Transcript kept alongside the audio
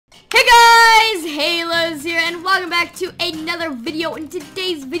welcome back to another video. In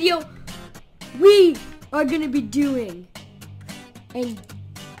today's video, we are going to be doing and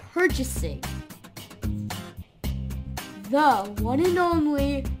purchasing the one and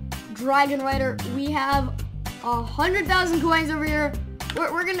only Dragon Rider. We have 100,000 coins over here.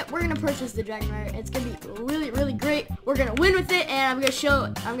 We're gonna purchase the Dragon Rider. It's gonna be really great. We're gonna win with it, and I'm gonna show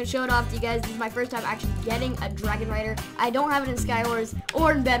it off to you guys. This is my first time actually getting a Dragon Rider. I don't have it in Skywars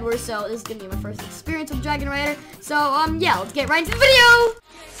or in Bedwars, so this is gonna be my first experience with Dragon Rider. So yeah, let's get right into the video.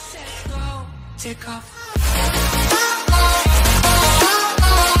 Take off.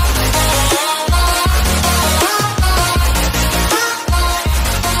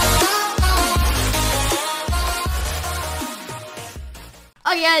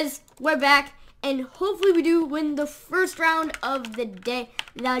 Okay guys, we're back, and hopefully we do win the first round of the day.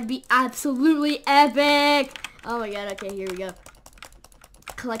 That would be absolutely epic. Oh my god, okay, here we go.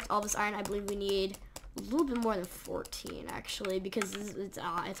 Collect all this iron. I believe we need a little bit more than 14 actually, because it's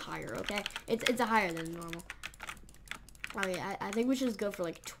higher, okay? It's higher than normal. Okay, I think we should just go for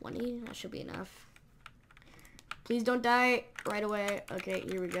like 20. That should be enough. Please don't die right away. Okay,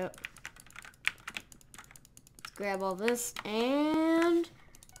 here we go. Let's grab all this and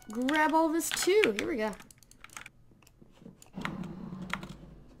grab all this too. Here we go.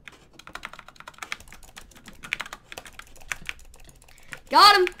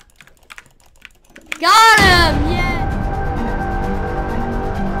 Got him! Got him! Yeah!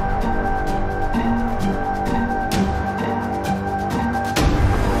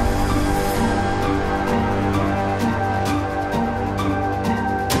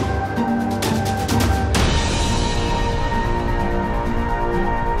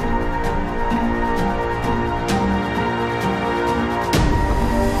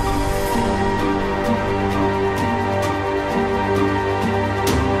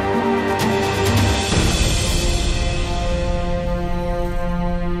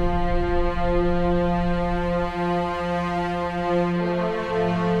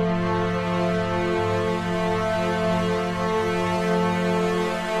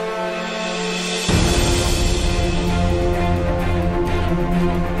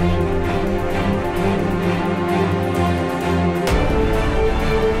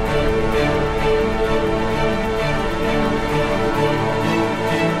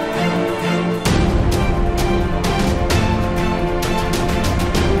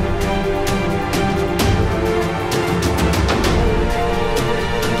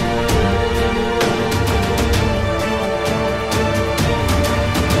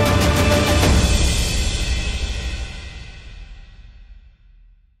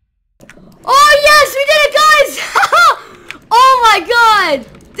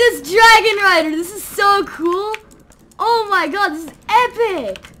 This Dragon Rider, this is so cool. Oh my god, this is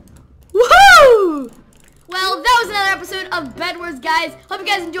epic. Woohoo! Well, that was another episode of Bedwars, guys. Hope you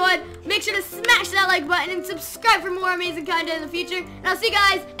guys enjoyed. Make sure to smash that like button and subscribe for more amazing content in the future. And I'll see you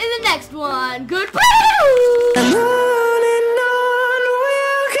guys in the next one. Goodbye!